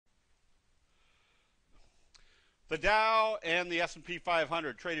The Dow and the S&P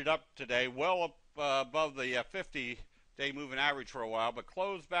 500 traded up today, well up above the 50-day moving average for a while, but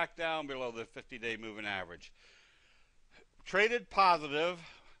closed back down below the 50-day moving average. Traded positive,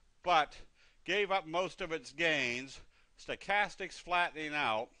 but gave up most of its gains. Stochastics flattening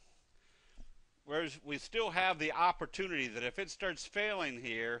out. Whereas we still have the opportunity that if it starts failing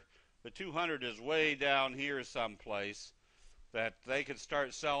here, the 200 is way down here someplace, that they could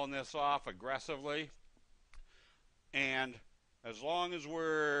start selling this off aggressively. And as long as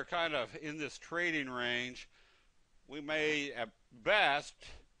we're kind of in this trading range, we may at best,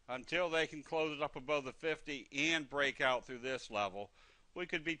 until they can close it up above the 50 and break out through this level, we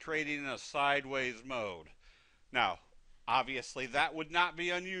could be trading in a sideways mode. Now, obviously that would not be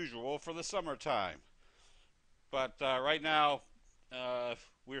unusual for the summertime. But right now,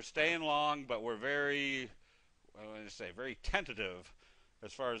 we're staying long, but we're very tentative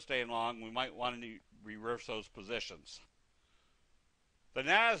as far as staying long. We might want to reverse those positions. The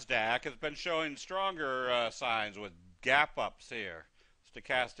NASDAQ has been showing stronger signs with gap ups here.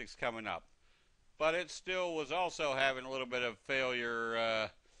 Stochastics coming up. But it still was also having a little bit of failure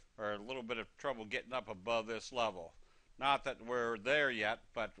or a little bit of trouble getting up above this level. Not that we're there yet,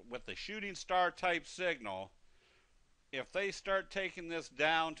 but with the shooting star type signal, if they start taking this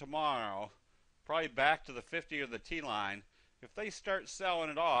down tomorrow, probably back to the 50 or the T-line, if they start selling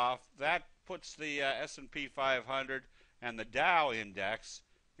it off, that puts the S&P 500 and the Dow index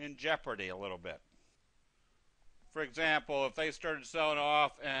in jeopardy a little bit. For example, if they started selling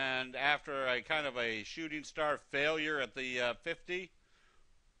off and after a kind of a shooting star failure at the 50,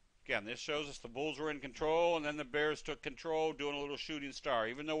 again, this shows us the bulls were in control and then the bears took control doing a little shooting star.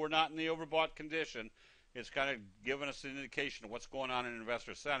 Even though we're not in the overbought condition, it's kind of giving us an indication of what's going on in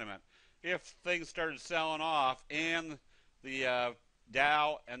investor sentiment. If things started selling off and the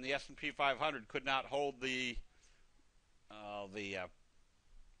Dow and the S&P 500 could not hold the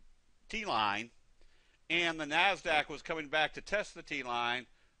T-line, and the NASDAQ was coming back to test the T-line,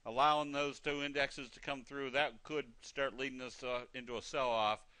 allowing those two indexes to come through, that could start leading us into a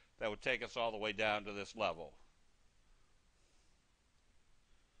sell-off that would take us all the way down to this level.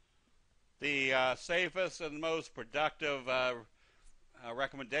 The safest and most productive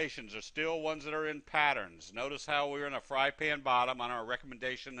recommendations are still ones that are in patterns. Notice how we're in a fry pan bottom on our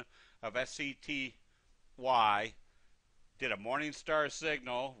recommendation of SCTY. Did a morning star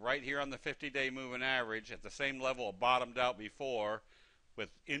signal right here on the 50-day moving average at the same level it bottomed out before with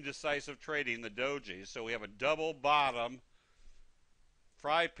indecisive trading, the dojis. So we have a double bottom,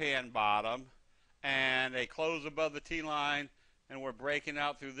 fry pan bottom, and a close above the T-line, and we're breaking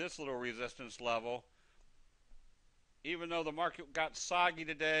out through this little resistance level. Even though the market got soggy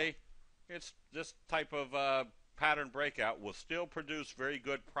today, it's this type of pattern breakout will still produce very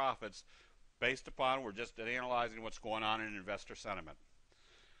good profits based upon we're just analyzing what's going on in investor sentiment.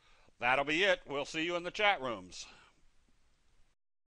 That'll be it. We'll see you in the chat rooms.